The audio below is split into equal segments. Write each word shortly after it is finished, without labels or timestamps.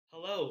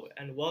Hello,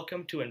 and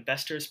welcome to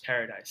Investor's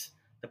Paradise,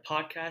 the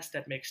podcast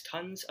that makes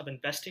tons of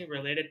investing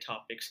related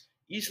topics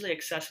easily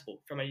accessible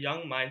from a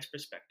young mind's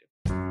perspective.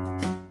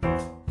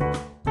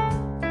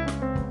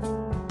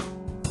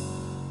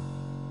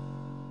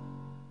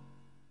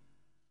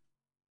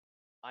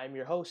 I'm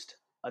your host,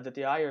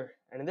 Aditya Iyer,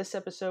 and in this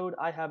episode,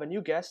 I have a new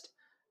guest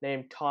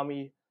named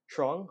Tommy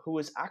Trong, who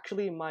is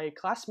actually my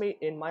classmate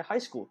in my high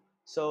school.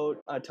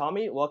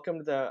 Tommy, welcome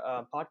to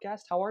the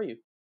podcast. How are you?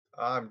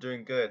 I'm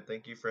doing good.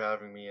 Thank you for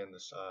having me in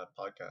this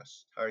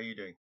podcast. How are you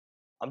doing?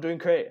 I'm doing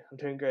great. I'm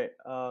doing great.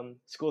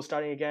 School's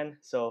starting again,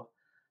 so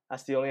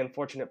that's the only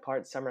unfortunate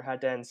part. Summer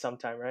had to end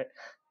sometime, right?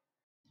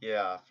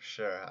 Yeah, for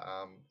sure.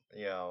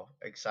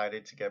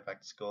 Excited to get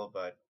back to school,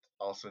 but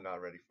also not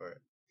ready for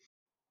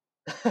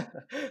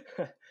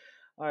it.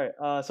 All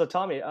right.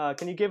 Tommy,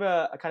 can you give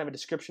a kind of a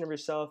description of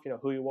yourself? You know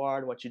who you are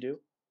and what you do.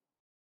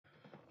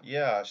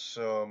 Yeah,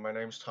 so my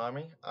name's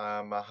Tommy.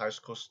 I'm a high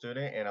school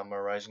student and I'm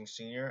a rising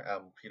senior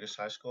at Peters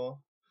High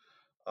School.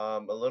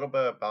 A little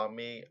bit about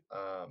me.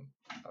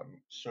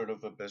 I'm sort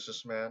of a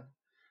businessman.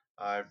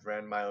 I've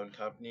ran my own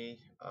company.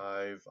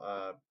 I've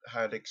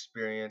had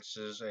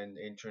experiences and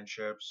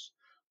internships,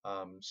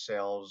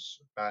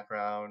 sales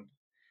background,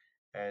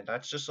 and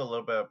that's just a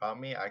little bit about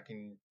me. I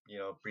can,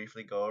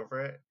 briefly go over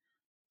it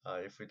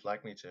if you'd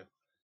like me to.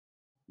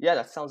 Yeah,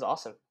 that sounds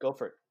awesome. Go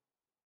for it.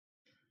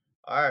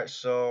 All right,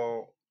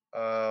 so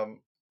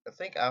I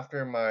think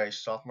after my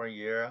sophomore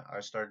year,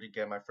 I started to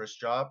get my first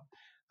job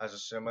as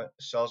a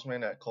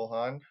salesman at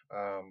Kohan.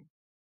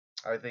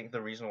 I think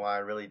the reason why I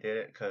really did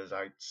it because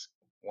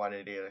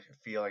wanted to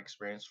feel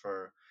experience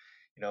for,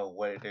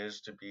 what it is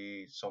to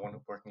be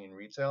someone working in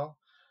retail.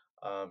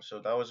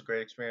 So that was a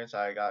great experience.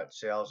 I got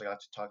sales. I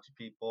got to talk to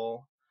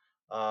people.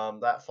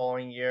 That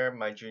following year,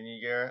 my junior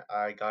year,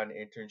 I got an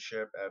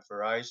internship at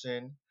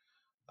Verizon.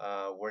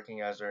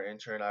 Working as their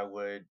intern, I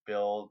would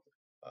build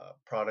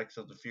products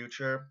of the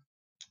future,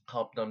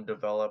 help them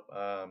develop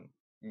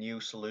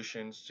new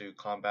solutions to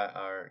combat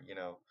our,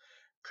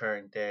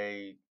 current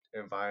day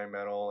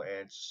environmental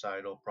and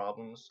societal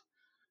problems.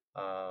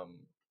 Um,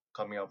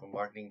 Coming up with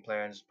marketing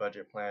plans,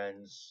 budget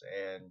plans,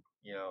 and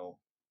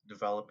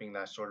developing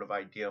that sort of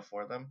idea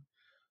for them.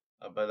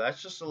 But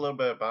that's just a little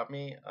bit about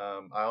me.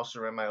 I also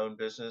ran my own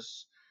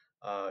business,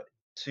 uh,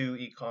 to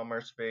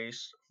e-commerce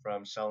based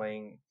from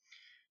selling,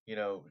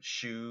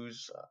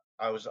 shoes.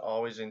 I was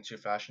always into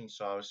fashion,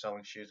 so I was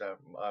selling shoes at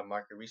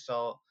market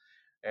resale,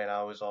 and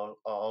I was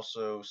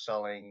also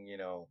selling,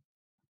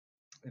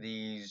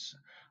 these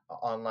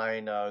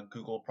online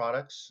Google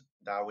products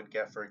that I would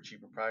get for a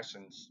cheaper price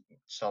and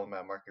sell them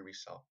at market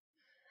resale.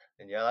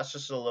 And yeah, that's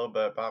just a little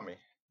bit about me.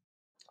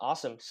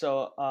 Awesome.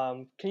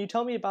 Can you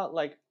tell me about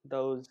like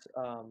those?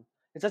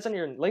 It says on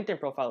your LinkedIn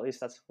profile, at least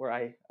that's where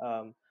I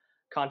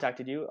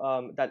contacted you.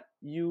 That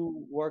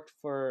you worked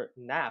for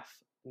NAF.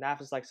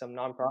 NAF is like some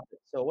nonprofit.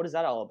 So, what is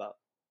that all about?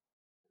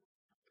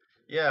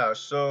 Yeah,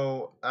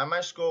 so at my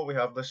school we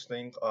have this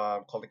thing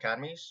called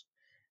academies,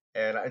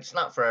 and it's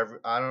not for every.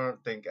 I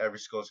don't think every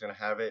school is gonna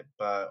have it,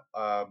 but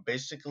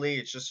basically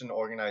it's just an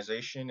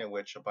organization in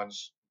which a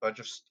bunch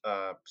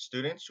of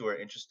students who are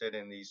interested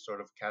in these sort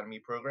of academy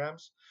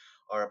programs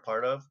are a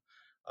part of.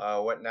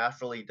 What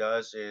naturally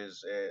does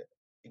is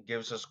it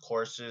gives us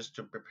courses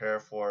to prepare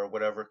for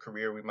whatever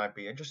career we might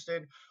be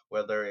interested,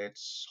 whether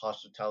it's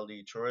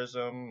hospitality,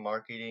 tourism,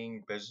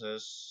 marketing,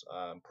 business,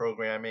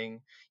 programming,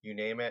 you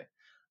name it.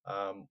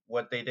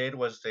 What they did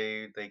was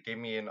they gave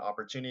me an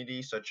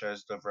opportunity such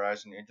as the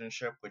Verizon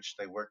internship, which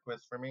they worked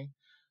with for me.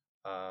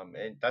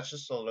 And that's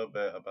just a little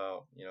bit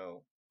about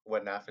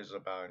what NAF is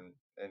about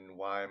and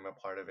why I'm a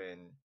part of it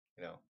and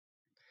you know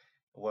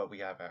what we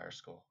have at our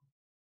school.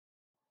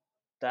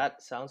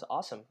 That sounds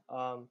awesome.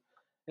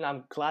 And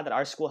I'm glad that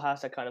our school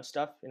has that kind of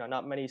stuff. You know,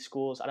 not many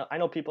schools. I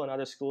know people in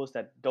other schools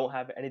that don't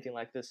have anything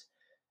like this,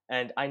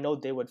 and I know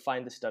they would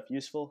find this stuff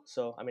useful.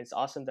 So, I mean, it's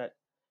awesome that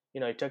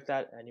you took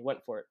that and you went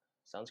for it.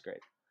 Sounds great.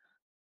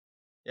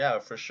 Yeah,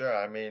 for sure.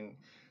 I mean,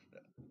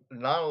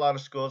 not a lot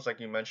of schools,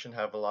 like you mentioned,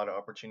 have a lot of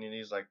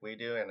opportunities like we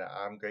do, and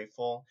I'm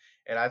grateful.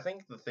 And I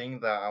think the thing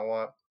that I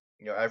want,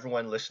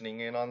 everyone listening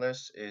in on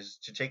this is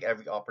to take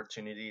every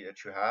opportunity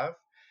that you have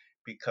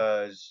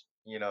because,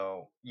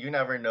 you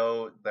never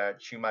know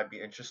that you might be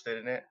interested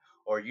in it,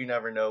 or you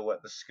never know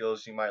what the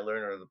skills you might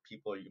learn or the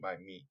people you might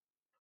meet.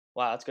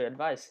 Wow, that's good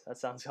advice. That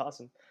sounds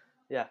awesome.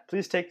 Yeah,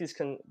 please take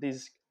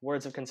these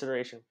words of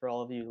consideration for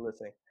all of you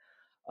listening.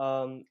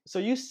 So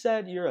you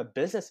said you're a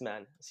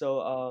businessman.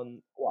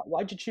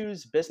 Why'd you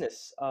choose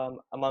business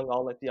among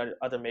all like the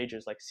other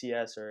majors like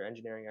CS or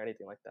engineering or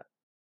anything like that?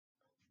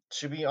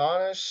 To be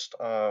honest,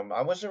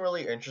 I wasn't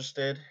really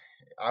interested.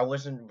 I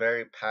wasn't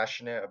very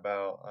passionate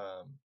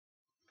about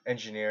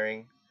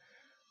engineering,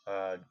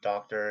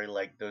 doctor,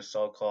 like those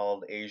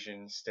so-called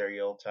Asian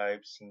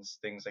stereotypes and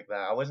things like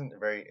that. I wasn't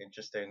very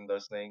interested in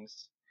those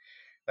things.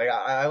 Like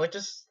I would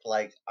just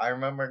like I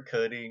remember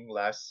coding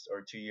last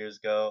or 2 years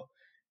ago,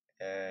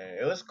 and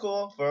it was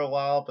cool for a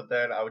while, but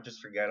then I would just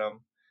forget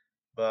them.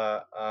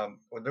 But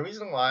the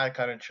reason why I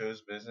kind of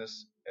chose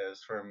business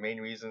is for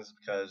main reasons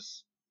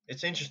because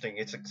it's interesting.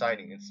 It's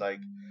exciting. It's like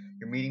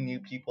you're meeting new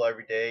people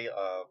every day.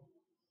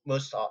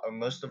 Most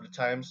of the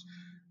times,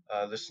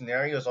 the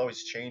scenario is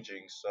always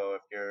changing. So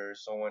if you're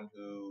someone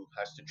who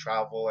has to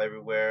travel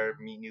everywhere,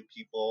 meet new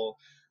people,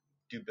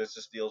 do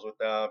business deals with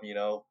them,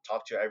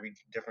 talk to every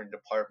different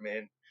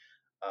department,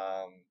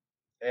 um,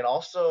 and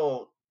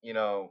also,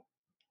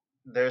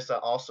 there's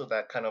also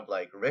that kind of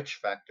like rich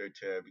factor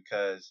to it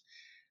because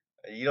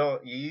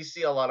you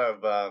see a lot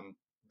of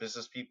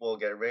business people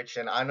get rich,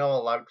 and I know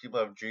a lot of people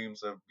have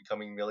dreams of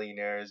becoming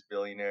millionaires,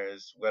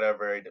 billionaires,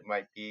 whatever it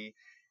might be.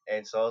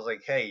 And so I was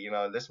like, hey,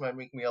 this might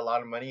make me a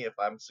lot of money if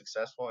I'm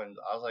successful, and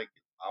I was like,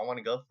 I want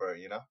to go for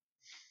it.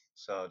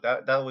 So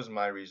that was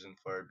my reason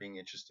for being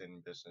interested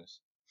in business.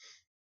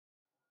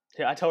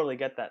 Yeah, I totally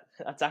get that.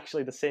 That's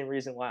actually the same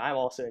reason why I'm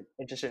also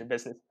interested in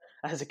business.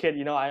 As a kid,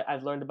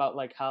 I've learned about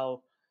like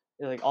how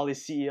like all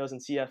these CEOs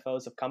and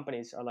CFOs of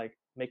companies are like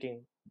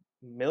making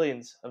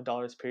millions of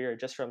dollars per year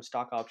just from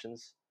stock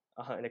options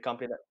in a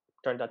company that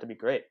turned out to be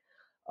great.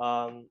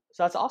 So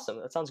that's awesome.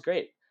 That sounds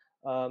great.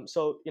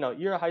 So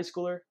you're a high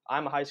schooler.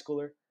 I'm a high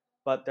schooler,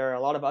 but there are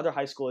a lot of other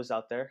high schoolers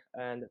out there,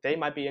 and they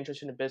might be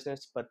interested in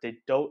business, but they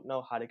don't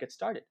know how to get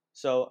started.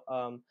 So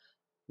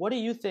what do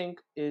you think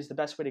is the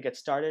best way to get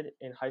started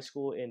in high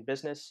school in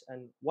business,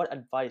 and what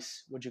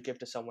advice would you give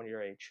to someone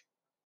your age?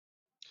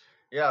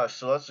 Yeah,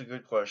 so that's a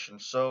good question.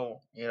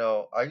 So,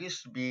 I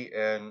used to be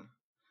in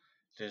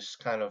this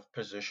kind of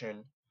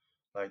position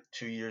like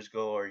 2 years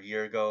ago or a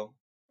year ago.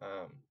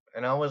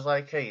 And I was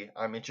like, hey,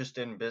 I'm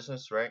interested in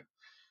business, right?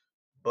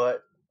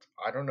 But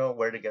I don't know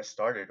where to get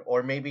started.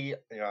 Or maybe,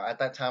 at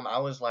that time I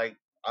was like,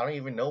 I don't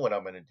even know what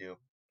I'm gonna do.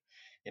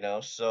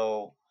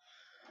 So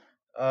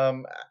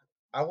um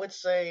I would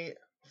say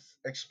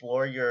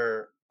explore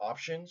your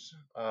options.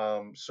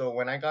 So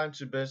when I got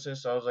into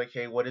business, I was like,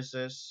 hey, what is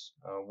this?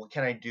 What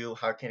can I do?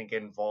 How can I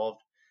get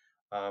involved?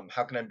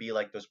 How can I be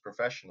like those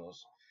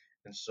professionals?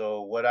 And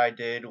so what I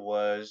did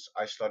was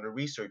I started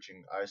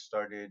researching. I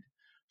started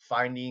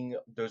finding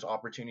those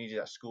opportunities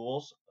at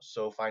schools.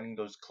 So finding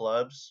those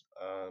clubs,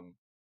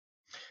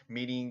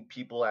 meeting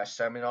people at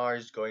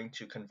seminars, going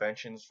to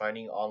conventions,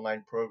 finding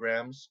online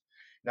programs.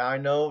 Now I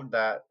know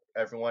that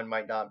everyone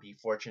might not be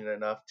fortunate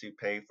enough to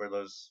pay for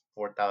those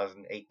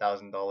 $4,000,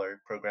 $8,000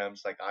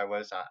 programs like I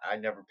was. I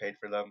never paid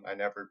for them. I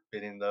never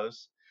been in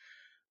those.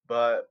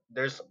 But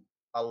there's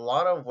a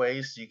lot of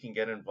ways you can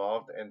get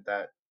involved and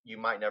that you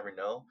might never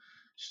know.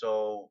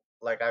 So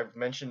like I've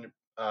mentioned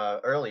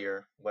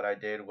earlier, what I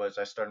did was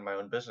I started my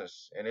own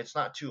business, and it's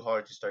not too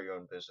hard to start your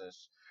own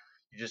business.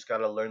 You just got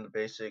to learn the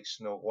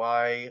basics, know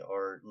why,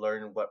 or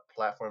learn what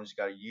platforms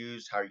you got to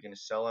use, how you're going to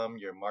sell them,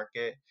 your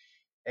market.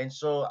 And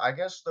so I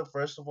guess the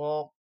first of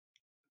all,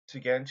 to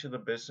get into the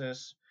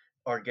business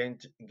or getting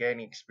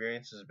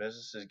experience as a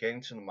business is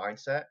getting to the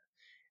mindset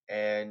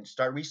and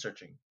start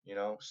researching.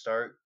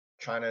 Start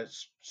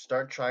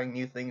start trying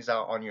new things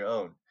out on your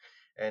own,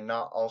 and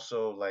not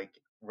also like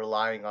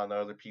relying on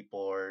other people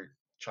or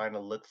trying to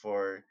look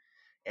for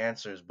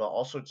answers, but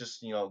also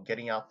just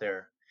getting out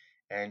there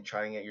and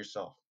trying it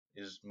yourself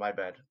is my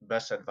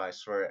best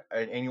advice for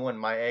anyone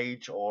my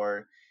age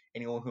or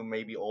anyone who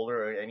may be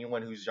older or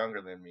anyone who's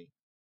younger than me.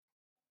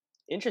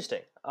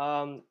 Interesting.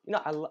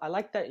 I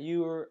like that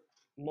you're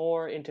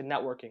more into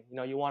networking.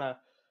 You want to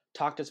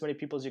talk to as many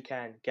people as you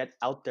can, get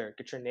out there,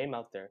 get your name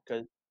out there.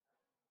 Because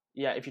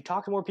yeah, if you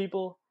talk to more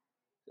people,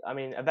 I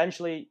mean,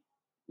 eventually,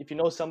 if you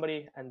know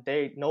somebody and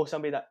they know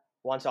somebody that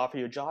wants to offer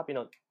you a job,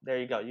 there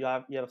you go. You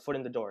have a foot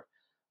in the door.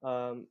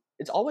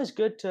 It's always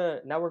good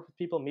to network with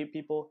people, meet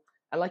people,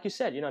 and like you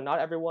said, not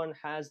everyone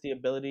has the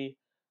ability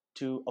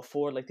to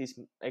afford like these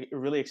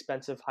really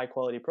expensive, high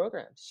quality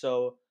programs.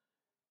 So,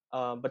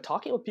 but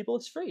talking with people,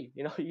 it's free.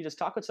 You just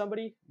talk with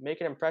somebody,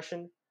 make an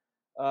impression,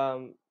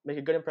 make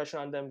a good impression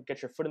on them,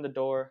 get your foot in the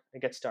door,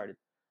 and get started.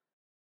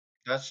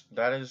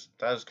 That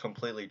is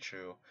completely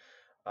true.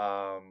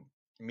 um,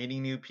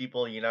 Meeting new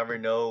people, you never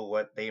know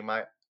what they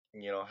might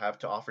have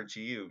to offer to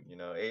you.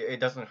 It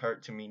doesn't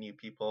hurt to meet new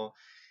people.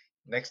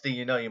 Next thing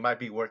you know, you might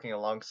be working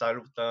alongside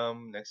with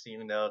them. Next thing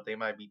you know, they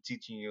might be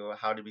teaching you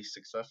how to be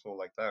successful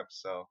like them.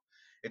 So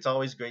it's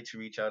always great to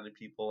reach out to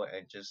people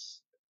and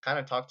just kind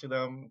of talk to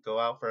them, go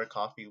out for a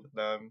coffee with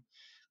them,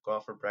 go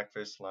out for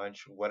breakfast,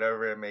 lunch,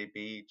 whatever it may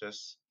be.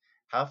 Just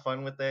have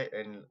fun with it,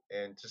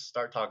 and just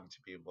start talking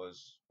to people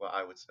is what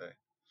I would say.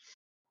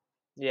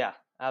 Yeah,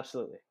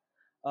 absolutely.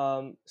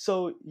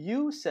 So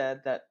you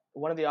said that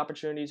one of the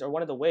opportunities or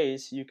one of the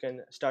ways you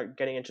can start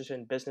getting interested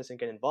in business and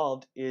get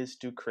involved is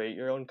to create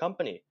your own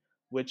company,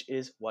 which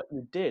is what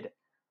you did.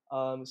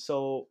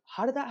 So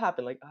how did that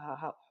happen? Like,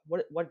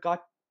 what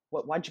got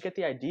why'd you get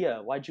the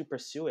idea? Why'd you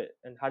pursue it,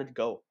 and how did it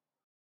go?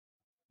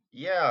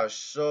 Yeah,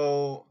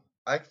 so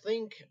I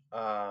think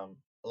a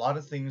lot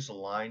of things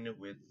align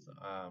with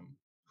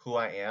who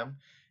I am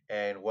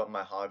and what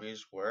my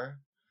hobbies were.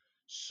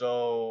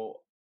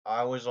 So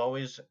I was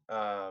always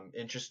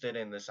interested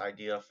in this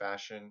idea of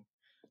fashion.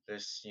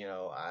 This,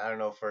 I don't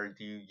know for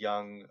you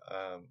young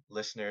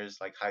listeners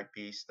like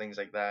hypebeast, things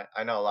like that.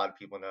 I know a lot of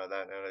people know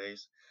that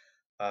nowadays.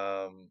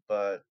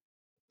 But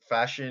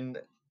fashion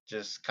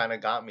just kind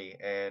of got me,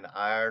 and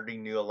I already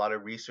knew a lot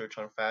of research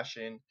on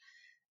fashion,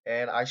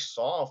 and I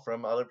saw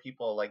from other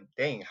people like,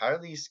 dang, how are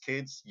these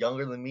kids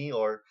younger than me,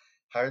 or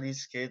how are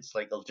these kids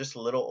like just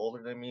a little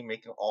older than me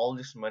making all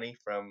this money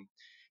from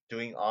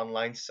doing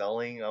online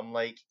selling? I'm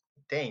like,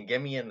 dang,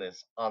 get me in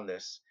this on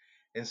this.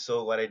 And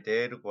so what I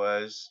did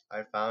was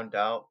I found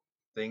out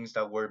things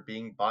that were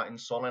being bought and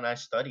sold, and I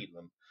studied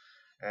them.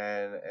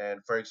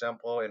 And for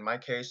example, in my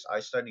case,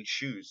 I studied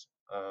shoes.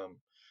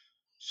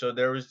 So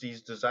there was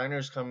these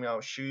designers coming out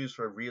with shoes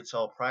for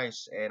retail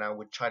price, and I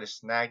would try to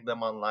snag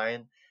them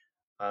online,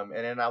 and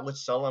then I would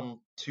sell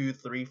them two,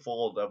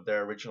 threefold of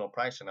their original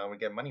price, and I would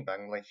get money back.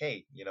 I'm like,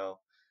 hey,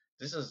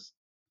 this is,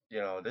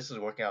 this is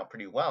working out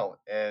pretty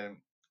well.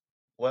 And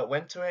what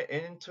went to it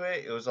into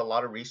it, it was a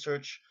lot of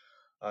research,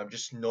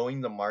 just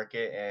knowing the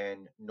market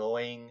and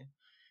knowing,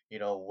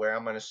 where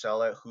I'm gonna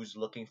sell it, who's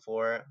looking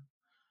for it,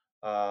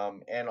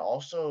 and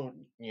also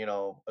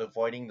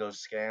avoiding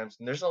those scams.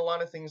 And there's a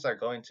lot of things that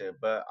go into it,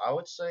 but I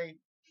would say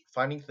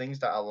finding things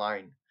that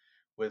align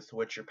with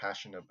what you're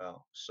passionate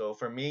about. So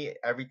for me,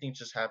 everything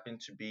just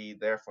happened to be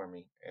there for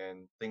me,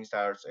 and things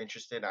that I was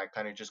interested in, I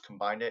kind of just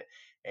combined it,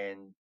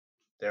 and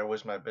there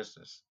was my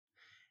business.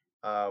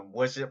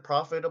 Was it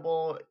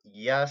profitable?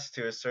 Yes,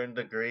 to a certain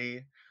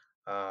degree.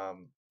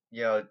 um,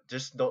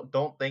 just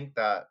don't think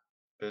that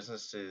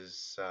business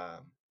is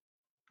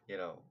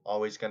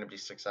always going to be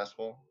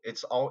successful.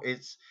 It's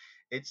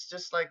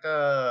just like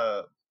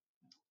a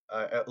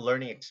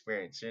learning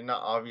experience. You're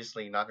not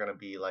obviously not going to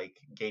be like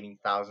gaining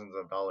thousands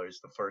of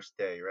dollars the first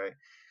day, right?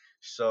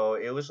 So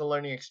it was a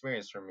learning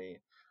experience for me.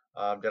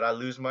 Did I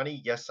lose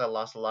money? Yes, I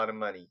lost a lot of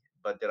money.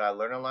 But did I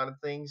learn a lot of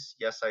things?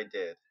 Yes, I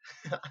did.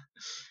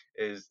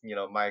 Is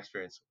my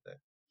experience with it.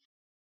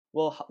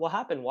 Well, what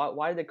happened?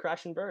 Why did it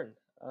crash and burn?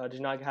 Did you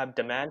not have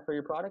demand for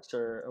your products,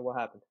 or what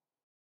happened?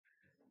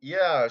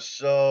 Yeah,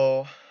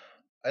 so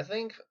I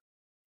think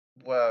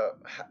what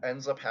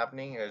ends up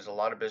happening is a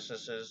lot of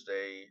businesses,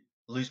 they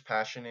lose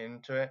passion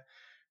into it.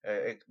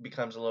 It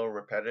becomes a little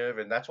repetitive,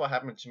 and that's what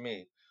happened to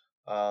me.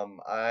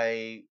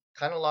 I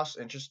kind of lost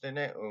interest in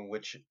it,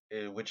 which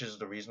is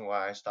the reason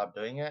why I stopped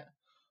doing it.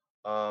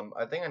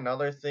 I think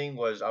another thing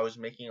was I was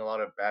making a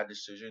lot of bad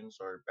decisions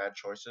or bad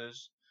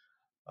choices.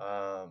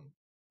 Um,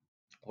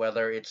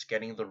 whether it's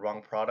getting the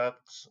wrong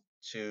products,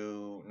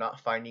 to not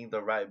finding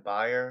the right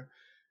buyer,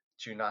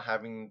 to not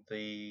having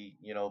the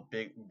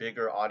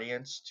bigger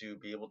audience to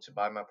be able to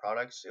buy my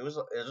products. It was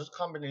a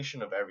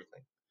combination of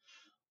everything.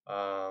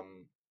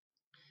 Um,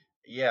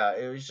 yeah,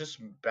 it was just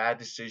bad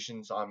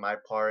decisions on my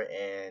part,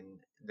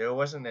 and there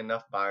wasn't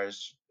enough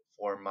buyers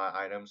for my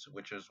items,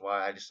 which is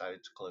why I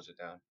decided to close it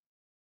down.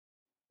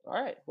 All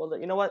right. Well,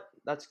 you know what?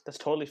 That's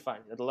totally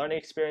fine. The learning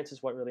experience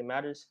is what really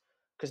matters.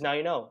 Because now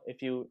you know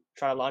if you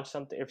try to launch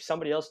something, if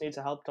somebody else needs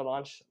a help to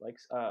launch like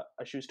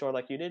a shoe store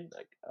like you did,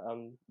 like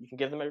you can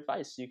give them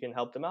advice. You can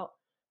help them out,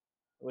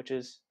 which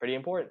is pretty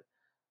important.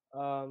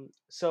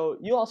 So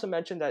you also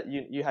mentioned that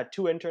you had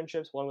two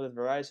internships, one with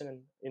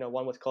Verizon and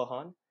one with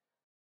Kohan.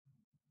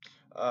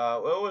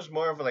 Well, it was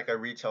more of like a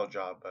retail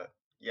job, but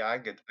yeah, I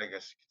guess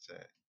you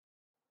could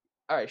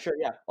All right, sure,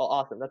 yeah. Well,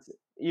 awesome. That's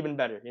even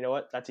better. You know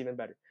what? That's even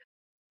better.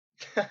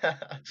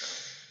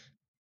 say.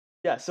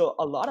 Yeah, so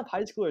a lot of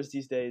high schoolers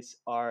these days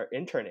are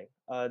interning.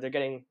 They're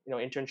getting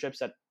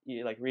internships at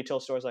like retail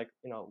stores like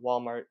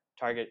Walmart,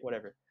 Target,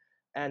 whatever,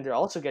 and they're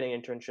also getting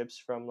internships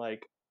from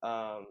like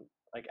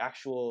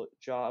actual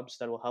jobs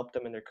that will help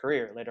them in their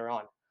career later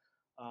on,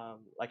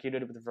 like you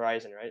did with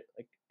Verizon, right?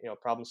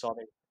 Like problem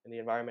solving in the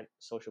environment,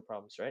 social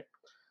problems, right?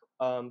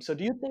 So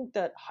do you think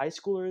that high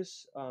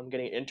schoolers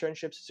getting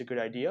internships is a good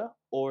idea,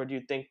 or do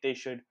you think they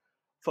should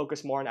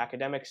focus more on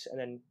academics and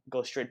then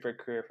go straight for a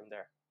career from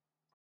there?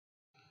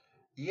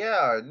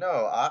 Yeah,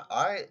 no,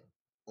 I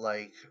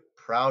like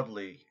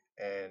proudly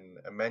and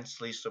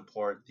immensely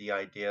support the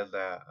idea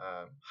that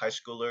high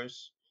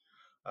schoolers,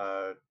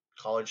 uh,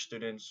 college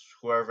students,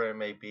 whoever it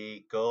may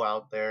be, go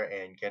out there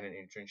and get an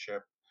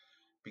internship,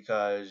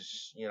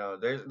 because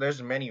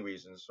there's many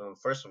reasons. So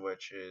first of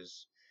which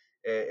is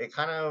it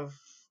kind of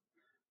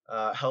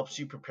helps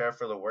you prepare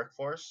for the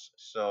workforce.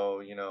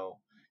 So,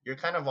 you're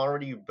kind of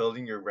already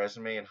building your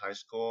resume in high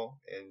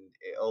school, and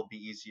it'll be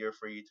easier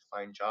for you to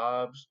find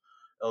jobs.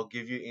 It'll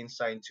give you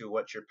insight into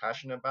what you're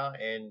passionate about.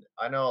 And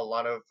I know a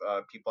lot of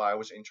people I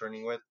was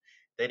interning with,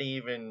 they didn't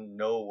even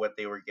know what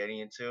they were getting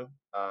into.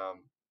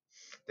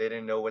 They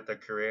didn't know what their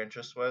career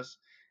interest was.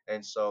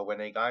 And so when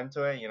they got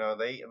into it,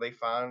 they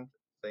found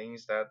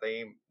things that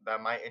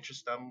might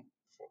interest them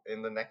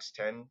in the next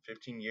 10,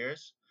 15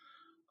 years.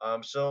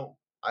 So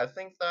I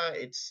think that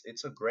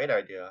it's a great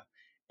idea,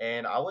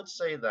 and I would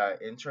say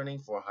that interning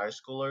for high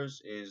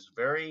schoolers is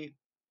very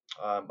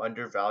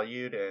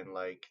undervalued, and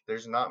like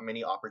there's not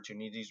many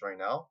opportunities right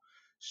now.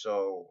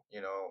 So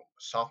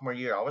sophomore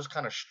year, I was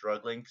kind of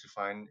struggling to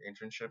find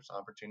internships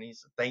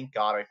opportunities. Thank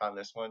God I found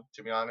this one.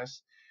 To be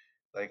honest,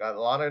 like a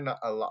lot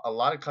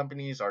of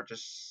companies are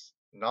just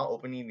not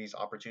opening these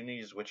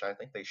opportunities, which I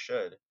think they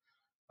should,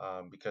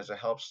 because it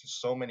helps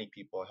so many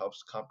people. It helps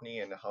the company,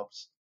 and it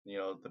helps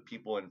the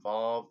people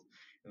involved.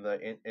 in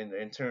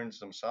the interns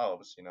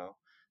themselves.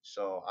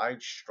 So I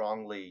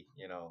strongly,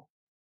 and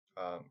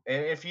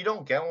if you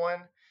don't get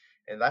one,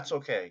 and that's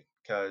okay,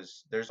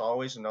 because there's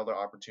always another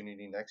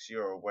opportunity next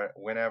year or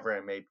whenever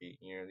it may be.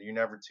 You're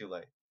never too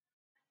late.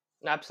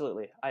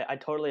 Absolutely. I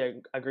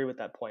totally agree with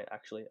that point,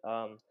 actually.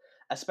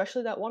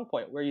 Especially that one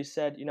point where you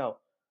said,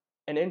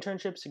 an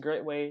internship's a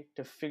great way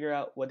to figure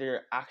out whether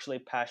you're actually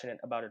passionate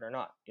about it or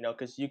not.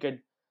 Because you can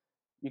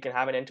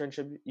have an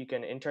internship, you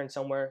can intern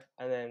somewhere,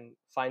 and then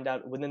find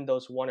out within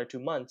those 1 or 2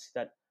 months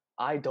that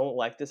I don't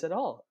like this at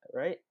all,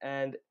 right?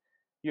 And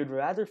you'd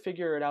rather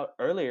figure it out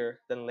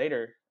earlier than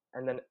later,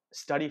 and then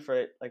study for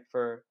it like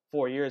for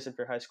 4 years of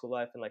your high school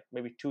life and like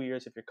maybe 2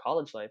 years of your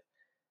college life,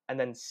 and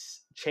then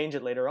change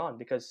it later on,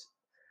 because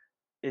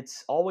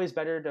it's always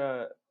better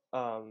to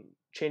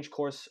change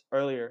course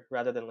earlier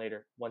rather than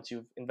later once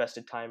you've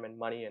invested time and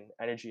money and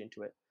energy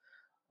into it,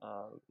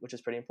 which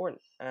is pretty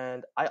important.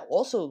 And I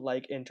also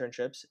like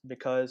internships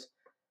because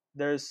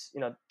there's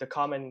the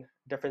common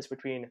difference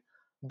between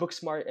book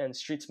smart and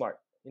street smart.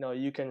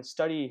 You can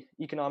study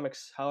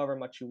economics however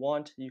much you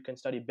want. You can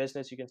study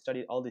business. You can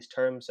study all these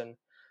terms and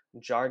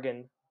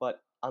jargon, but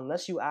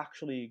unless you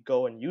actually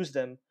go and use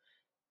them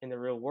in the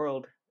real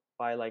world,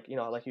 by like you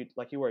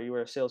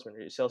were a salesman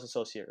or a sales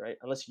associate, right?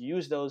 Unless you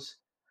use those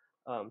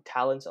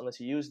talents, unless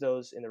you use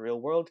those in the real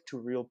world to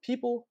real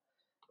people,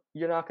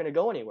 you're not going to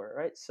go anywhere,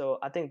 right? So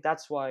I think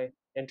that's why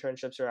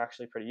internships are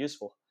actually pretty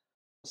useful.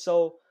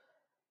 So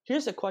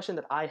here's a question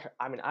that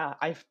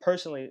I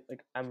personally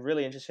like. I'm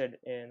really interested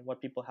in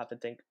what people have to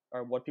think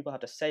or what people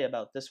have to say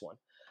about this one.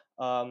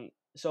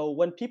 So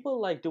when people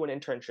like do an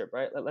internship,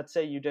 right? Let's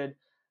say you did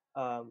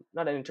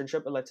not an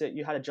internship, but let's say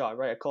you had a job,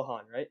 right, at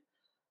Kohan, right?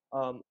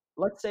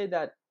 Let's say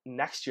that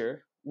next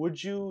year,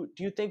 do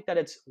you think that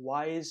it's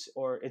wise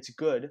or it's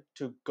good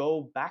to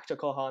go back to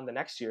Kohan the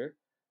next year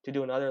to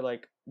do another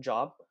like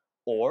job,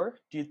 or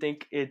do you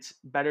think it's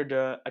better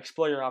to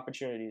explore your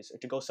opportunities or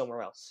to go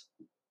somewhere else?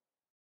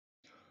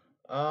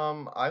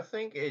 I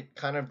think it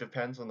kind of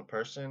depends on the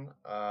person.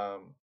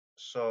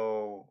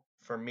 So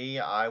for me,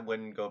 I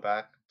wouldn't go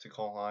back to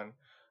Kohan.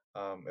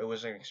 It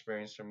was an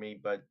experience for me,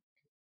 but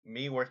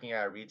me working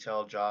at a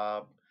retail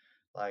job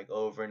like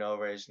over and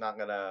over is not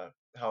gonna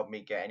help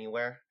me get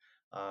anywhere.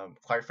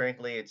 Quite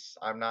frankly,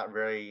 I'm not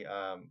very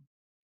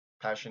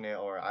passionate,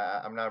 or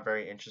I'm not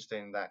very interested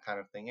in that kind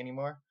of thing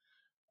anymore.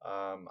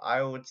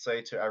 I would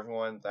say to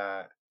everyone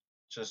that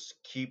just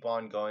keep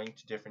on going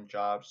to different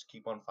jobs,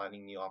 keep on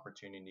finding new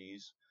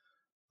opportunities.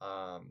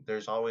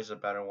 There's always a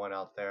better one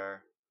out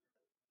there.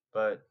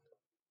 But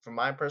from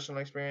my personal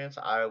experience,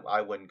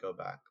 I wouldn't go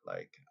back.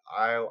 Like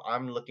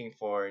I'm looking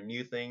for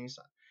new things.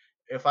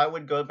 If I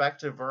would go back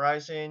to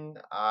Verizon,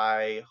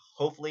 I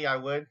hopefully I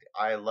would.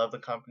 I love the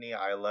company.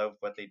 I love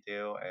what they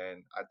do,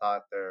 and I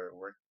thought their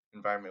work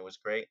environment was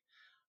great.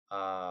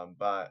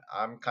 But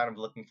I'm kind of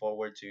looking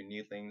forward to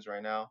new things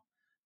right now,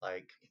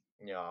 like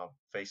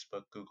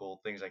Facebook, Google,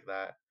 things like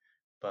that.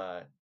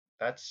 But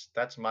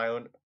that's my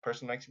own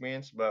personal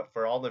experience. But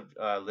for all the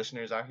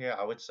listeners out here,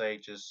 I would say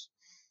just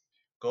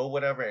go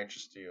whatever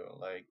interests you.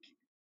 Like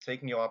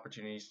take new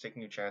opportunities, take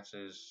new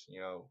chances.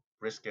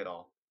 Risk it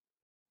all.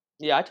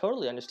 Yeah, I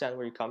totally understand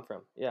where you come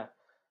from. Yeah,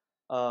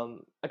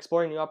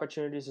 exploring new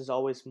opportunities is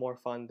always more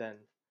fun than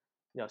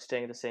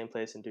staying at the same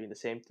place and doing the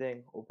same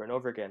thing over and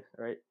over again,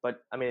 right?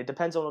 But I mean, it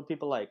depends on what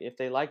people like. If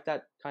they like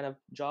that kind of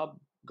job,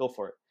 go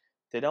for it.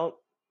 If they don't,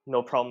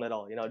 no problem at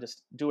all.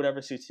 Just do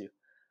whatever suits you.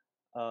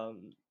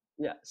 um,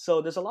 yeah,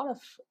 so there's a lot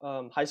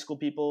of high school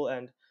people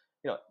and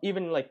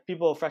even like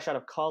people fresh out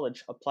of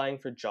college applying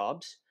for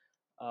jobs.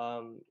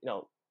 Um, you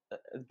know uh,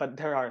 but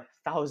there are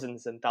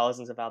thousands and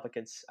thousands of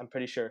applicants, I'm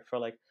pretty sure, for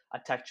like a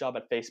tech job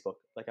at Facebook,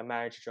 like a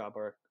manager job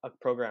or a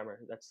programmer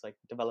that's like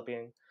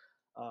developing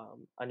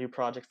a new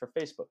project for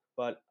Facebook.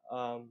 But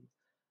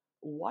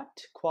what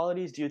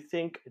qualities do you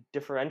think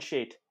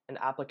differentiate an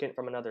applicant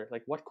from another?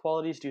 Like, what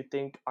qualities do you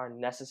think are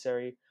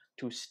necessary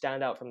to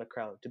stand out from the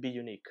crowd, to be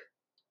unique?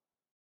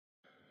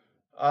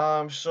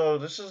 So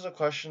this is a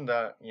question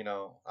that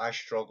I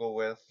struggle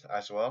with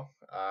as well.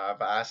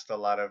 I've asked a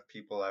lot of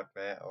people I've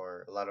met,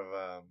 or a lot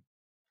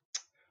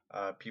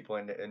of people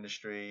in the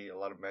industry, a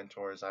lot of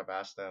mentors. I've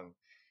asked them,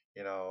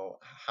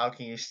 how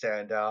can you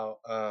stand out?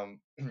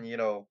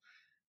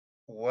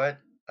 What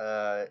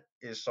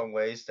is some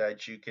ways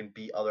that you can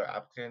beat other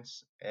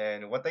applicants?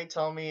 And what they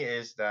tell me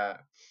is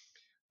that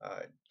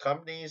uh,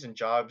 companies and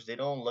jobs, they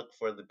don't look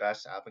for the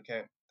best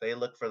applicant. They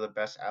look for the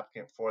best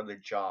applicant for the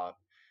job.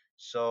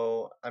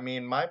 So, I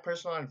mean, my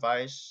personal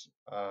advice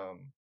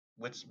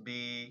would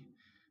be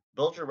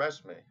build your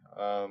resume.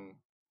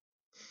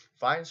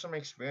 Find some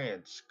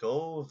experience.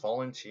 Go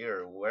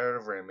volunteer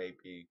wherever it may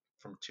be,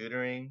 from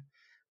tutoring,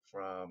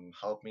 from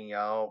helping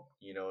out,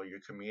 your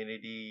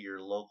community,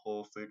 your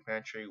local food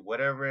pantry,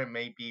 whatever it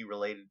may be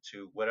related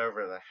to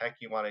whatever the heck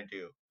you want to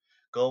do.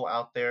 Go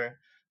out there,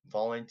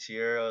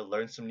 volunteer,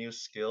 learn some new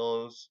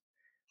skills,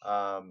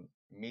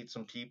 meet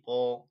some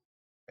people,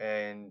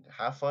 and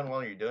have fun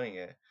while you're doing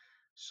it.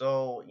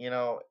 So,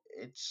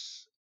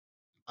 it's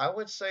I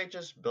would say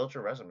just build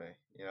your resume.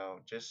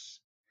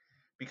 Just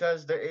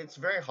because it's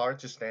very hard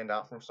to stand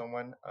out from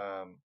someone.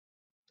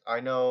 I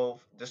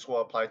know this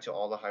will apply to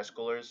all the high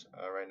schoolers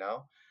right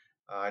now.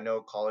 I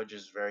know college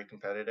is very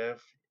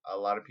competitive. A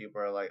lot of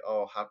people are like,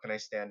 "Oh, how can I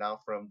stand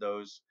out from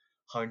those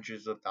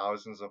hundreds of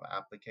thousands of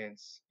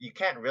applicants?" You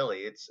can't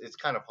really. It's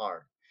kind of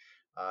hard.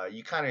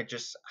 You kind of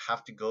just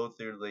have to go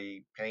through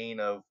the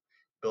pain of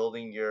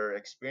building your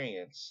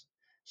experience.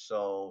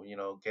 So,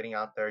 getting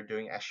out there,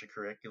 doing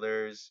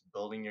extracurriculars,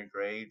 building your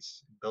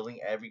grades, building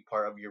every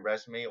part of your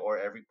resume or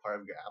every part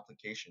of your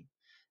application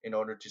in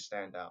order to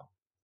stand out.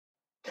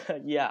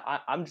 Yeah,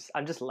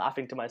 I'm just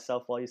laughing to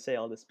myself while you say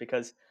all this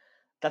because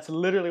that's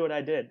literally what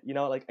I did.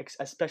 Like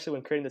especially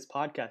when creating this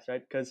podcast,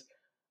 right? Because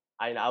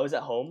I was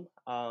at home.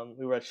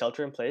 We were at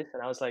shelter in place,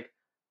 and I was like,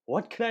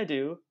 what can I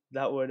do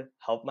that would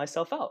help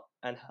myself out?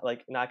 And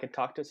like I could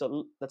talk to.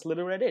 So that's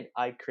literally what I did.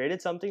 I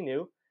created something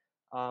new.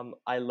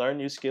 I learned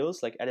new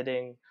skills like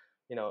editing,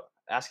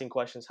 asking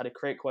questions, how to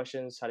create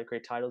questions, how to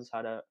create titles,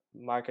 how to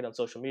market on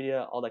social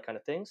media, all that kind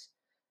of things.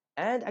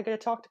 And I get to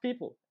talk to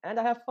people, and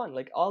I have fun.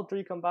 Like all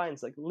three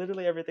combines, like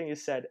literally everything you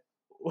said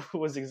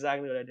was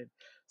exactly what I did.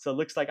 So it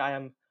looks like I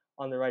am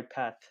on the right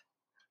path.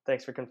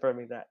 Thanks for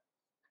confirming that.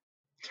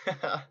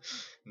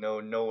 No,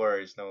 no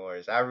worries, no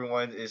worries.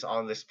 Everyone is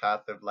on this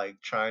path of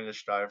like trying to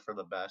strive for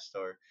the best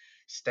or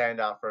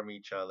stand out from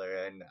each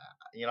other, and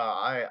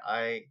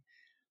I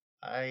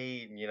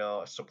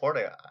support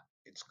it.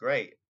 It's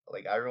great.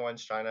 Like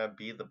everyone's trying to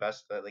be the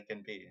best that they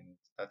can be, and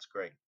that's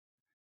great.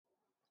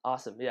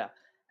 Awesome, yeah.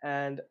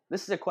 And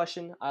this is a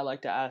question I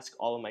like to ask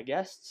all of my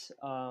guests.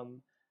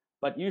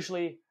 But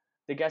usually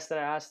the guests that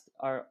I ask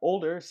are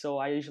older, so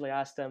I usually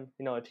ask them,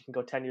 if you can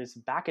go 10 years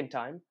back in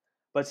time.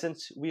 But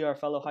since we are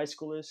fellow high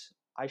schoolers,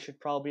 I should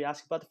probably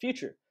ask about the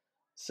future.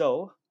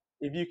 So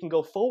if you can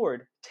go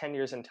forward 10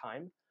 years in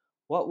time,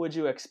 what would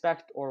you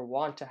expect or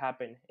want to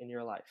happen in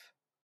your life?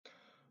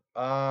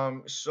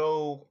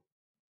 So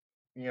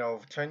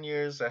 10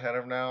 years ahead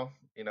of now,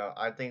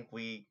 I think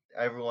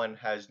everyone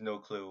has no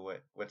clue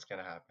what's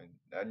gonna happen.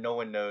 No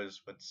one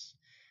knows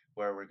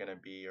where we're gonna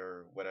be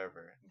or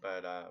whatever.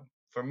 But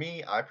for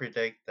me, I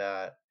predict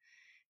that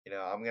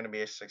I'm gonna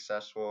be a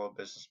successful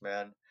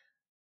businessman.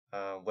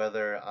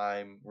 Whether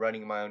I'm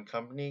running my own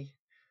company,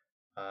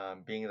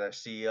 being the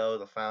CEO,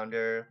 the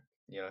founder,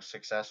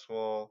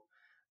 successful,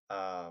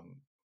 um,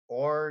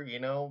 or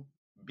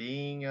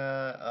being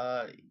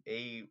a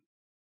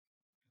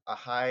a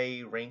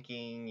high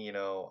ranking,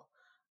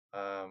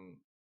 um,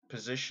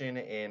 position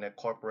in a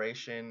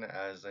corporation,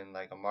 as in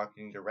like a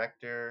marketing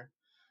director,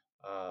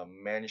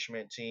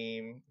 management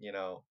team,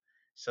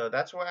 So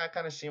that's where I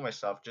kind of see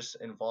myself,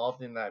 just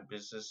involved in that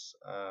business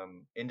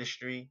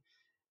industry,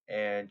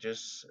 and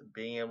just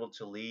being able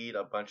to lead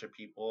a bunch of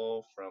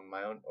people from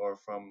my own or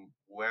from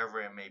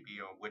wherever it may be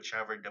or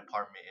whichever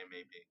department it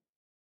may be.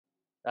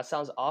 That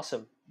sounds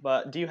awesome.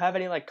 But do you have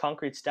any like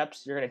concrete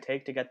steps you're going to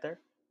take to get there?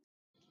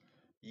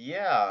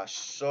 Yeah,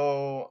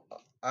 so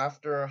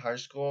after high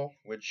school,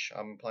 which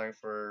I'm applying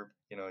for,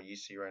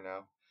 UC right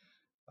now,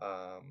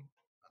 Um,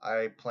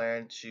 I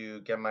plan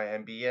to get my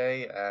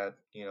MBA at,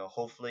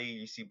 hopefully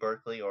UC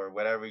Berkeley or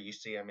whatever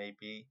UC it may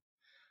be,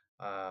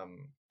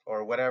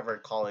 or whatever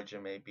college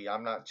it may be.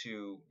 I'm not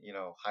too,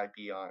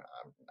 hypey on.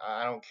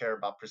 I don't care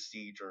about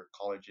prestige or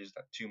colleges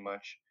that too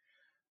much.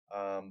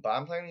 But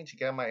I'm planning to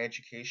get my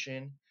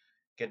education,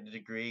 get a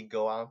degree,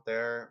 go out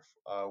there,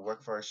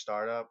 work for a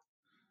startup,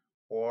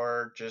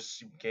 or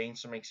just gain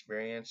some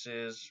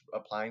experiences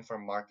applying for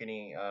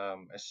marketing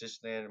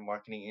assistant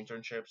marketing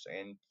internships,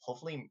 and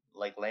hopefully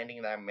like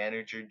landing that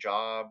manager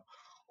job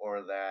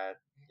or that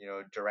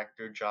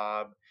director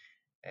job.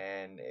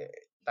 And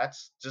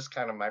that's just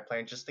kind of my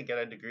plan, just to get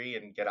a degree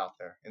and get out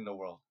there in the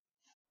world.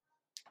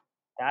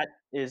 That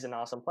is an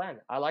awesome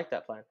plan. I like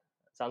that plan.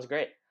 Sounds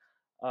great.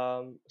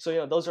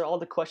 So those are all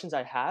the questions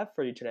I have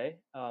for you today.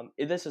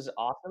 This is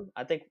awesome.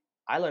 I think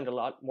I learned a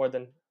lot more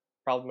than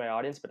probably my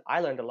audience, but I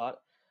learned a lot,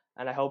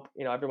 and I hope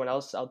everyone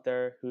else out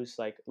there who's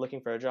like looking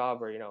for a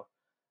job or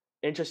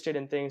interested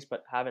in things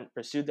but haven't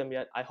pursued them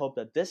yet. I hope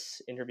that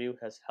this interview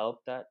has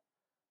helped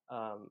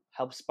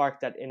help spark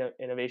that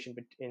innovation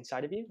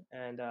inside of you.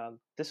 And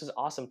this was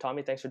awesome,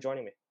 Tommy. Thanks for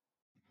joining me.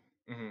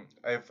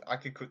 If I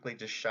could quickly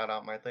just shout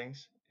out my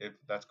things, if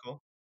that's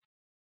cool.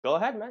 Go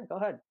ahead, man. Go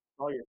ahead.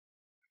 All you.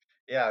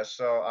 Yeah,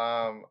 so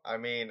I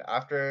mean,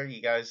 after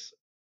you guys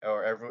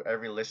or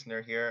every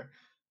listener here,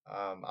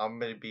 I'm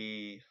gonna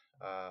be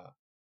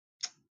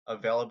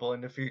available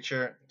in the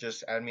future.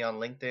 Just add me on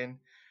LinkedIn.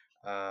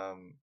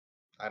 Um,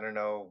 I don't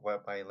know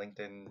what my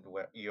LinkedIn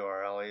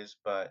URL is,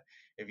 but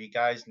if you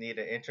guys need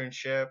an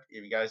internship,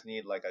 if you guys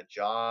need like a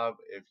job,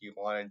 if you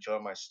want to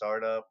join my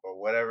startup or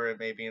whatever it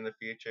may be in the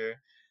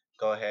future,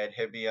 go ahead,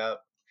 hit me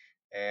up,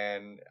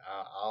 and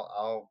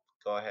I'll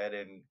go ahead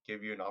and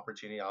give you an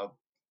opportunity. I'll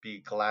be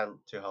glad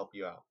to help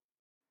you out.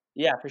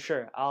 Yeah, for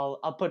sure.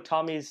 I'll put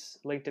Tommy's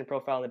LinkedIn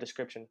profile in the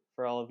description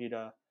for all of you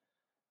to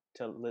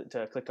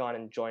click on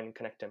and join and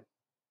connect him.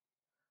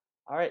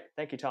 All right.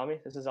 Thank you, Tommy.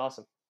 This is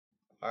awesome.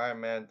 All right,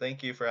 man.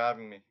 Thank you for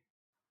having me.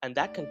 And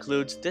that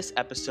concludes this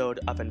episode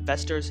of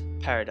Investors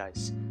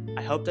Paradise.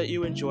 I hope that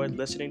you enjoyed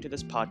listening to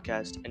this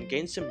podcast and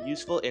gained some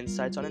useful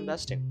insights on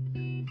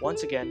investing.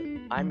 Once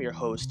again, I'm your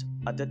host,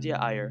 Aditya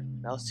Iyer,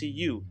 and I'll see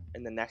you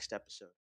in the next episode.